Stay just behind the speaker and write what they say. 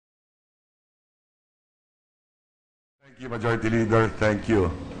Thank you, Majority Leader. Thank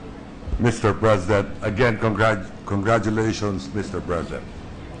you, Mr. President. Again, congratulations, Mr. President.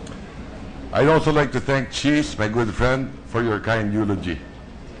 I'd also like to thank Cheese, my good friend, for your kind eulogy.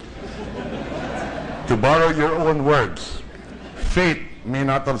 To borrow your own words, fate may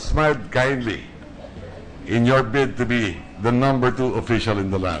not have smiled kindly in your bid to be the #2 official in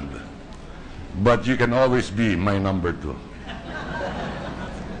the land, but you can always be my #2.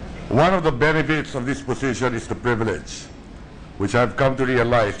 One of the benefits of this position is the privilege, which I've come to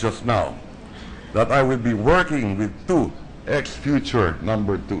realize just now, that I will be working with two ex-future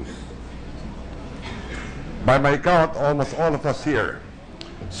 #2s. By my count, almost all of us here,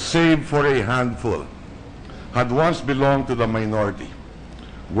 save for a handful, had once belonged to the minority,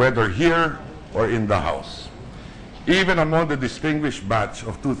 whether here or in the House. Even among the distinguished batch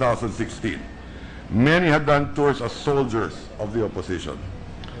of 2016, many had done tours as soldiers of the opposition,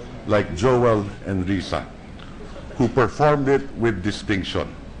 like Joel and Risa, who performed it with distinction.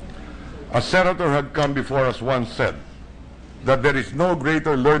 A senator had come before us once said that there is no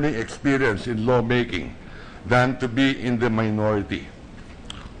greater learning experience in lawmaking than to be in the minority,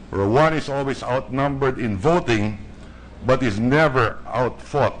 where one is always outnumbered in voting, but is never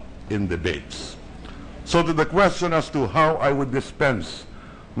outfought in debates. So to the question as to how I would dispense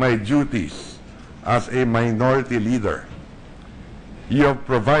my duties as a minority leader, you have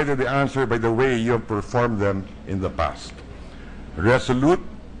provided the answer by the way you have performed them in the past. Resolute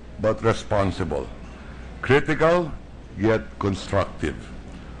but responsible. Critical yet constructive.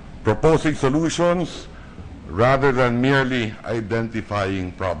 Proposing solutions rather than merely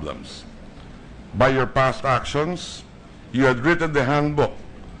identifying problems. By your past actions, you had written the handbook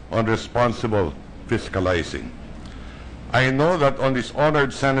on responsible fiscalizing. I know that on this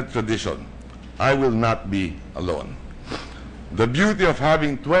honored Senate tradition, I will not be alone. The beauty of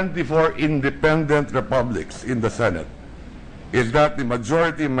having 24 independent republics in the Senate is that the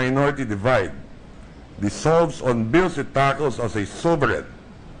majority-minority divide dissolves on bills it tackles as a sovereign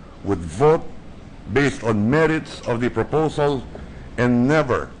would vote based on merits of the proposal and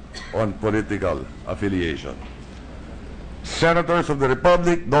never on political affiliation. Senators of the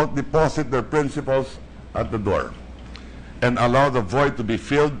Republic don't deposit their principles at the door and allow the void to be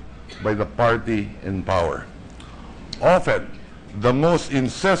filled by the party in power. Often, the most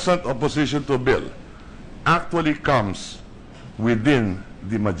incessant opposition to a bill actually comes within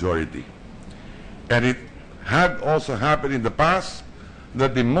the majority. And it had also happened in the past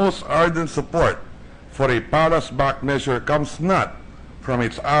that the most ardent support for a palace-backed measure comes not from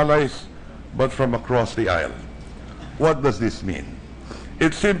its allies, but from across the aisle. What does this mean?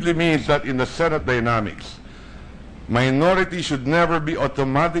 It simply means that in the Senate dynamics, minority should never be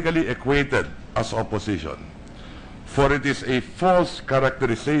automatically equated as opposition, for it is a false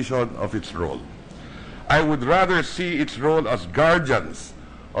characterization of its role. I would rather see its role as guardians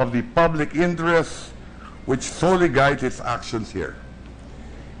of the public interest, which solely guides its actions here.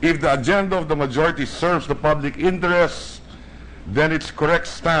 If the agenda of the majority serves the public interest, then its correct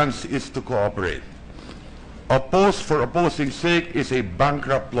stance is to cooperate. Oppose for opposing's sake is a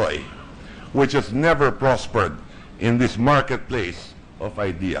bankrupt ploy, which has never prospered in this marketplace of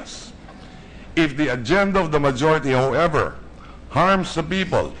ideas. If the agenda of the majority, however, harms the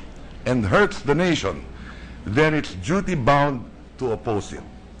people and hurts the nation, then it's duty-bound to oppose it.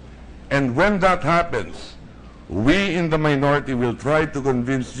 And when that happens, we in the minority will try to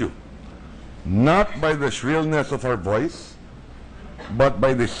convince you, not by the shrillness of our voice, but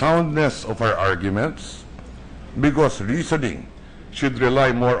by the soundness of our arguments, because reasoning should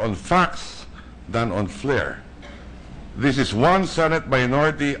rely more on facts than on flair. This is one Senate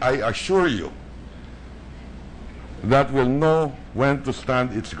minority, I assure you, that will know when to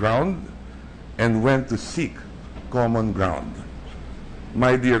stand its ground and when to seek common ground.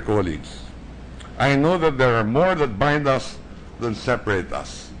 My dear colleagues, I know that there are more that bind us than separate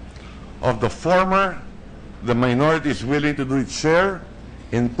us. Of the former, the minority is willing to do its share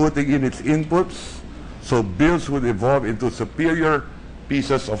in putting in its inputs so bills would evolve into superior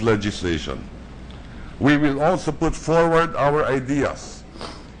pieces of legislation. We will also put forward our ideas,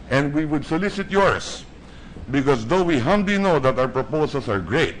 and we would solicit yours, because though we humbly know that our proposals are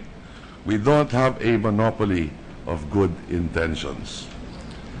great, we don't have a monopoly of good intentions.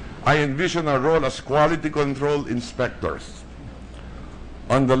 I envision our role as quality control inspectors,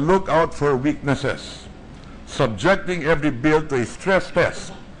 on the lookout for weaknesses, subjecting every bill to a stress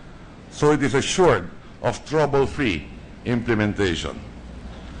test so it is assured of trouble-free implementation.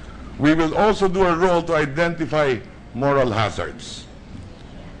 We will also do a role to identify moral hazards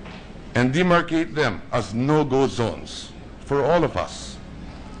and demarcate them as no-go zones for all of us.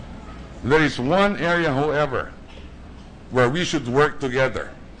 There is one area, however, where we should work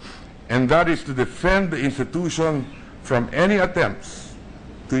together, and that is to defend the institution from any attempts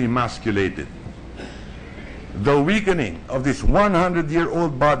to emasculate it. The weakening of this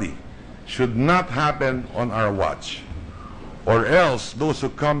 100-year-old body should not happen on our watch, or else those who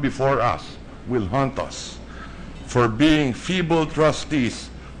come before us will haunt us for being feeble trustees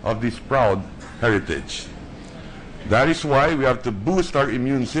of this proud heritage. That is why we have to boost our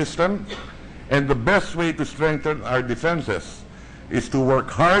immune system, and the best way to strengthen our defenses is to work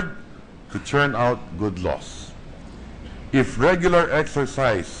hard to churn out good laws. If regular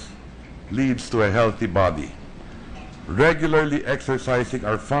exercise leads to a healthy body, regularly exercising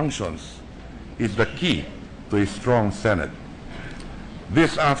our functions is the key to a strong Senate.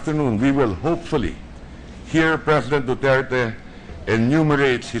 This afternoon, we will hopefully hear President Duterte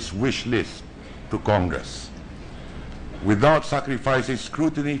enumerate his wish list to Congress. Without sacrificing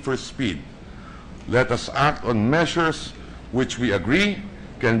scrutiny for speed, let us act on measures which we agree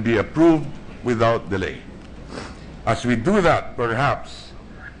can be approved without delay. As we do that, perhaps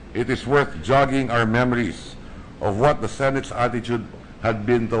it is worth jogging our memories of what the Senate's attitude had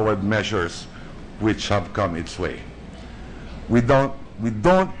been toward measures which have come its way. We don't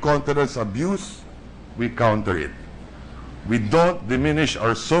countenance abuse, we counter it. We don't diminish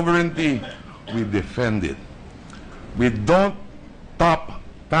our sovereignty, we defend it. We don't top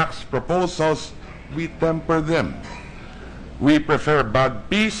tax proposals, we temper them. We prefer bad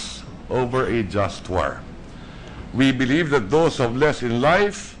peace over a just war. We believe that those of less in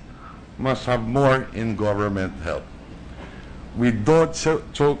life must have more in government help. We don't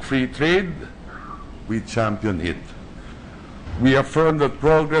choke free trade, we champion it. We affirm that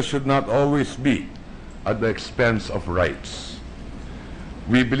progress should not always be at the expense of rights.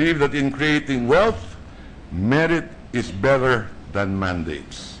 We believe that in creating wealth, merit is better than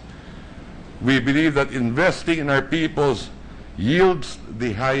mandates. We believe that investing in our peoples yields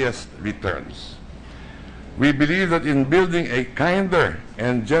the highest returns. We believe that in building a kinder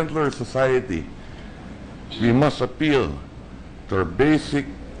and gentler society, we must appeal to our basic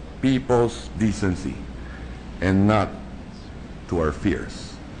people's decency and not to our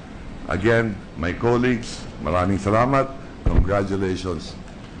fears. Again, my colleagues, maraming salamat. Congratulations,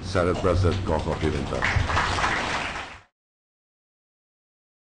 Senate President Coco Pimentel.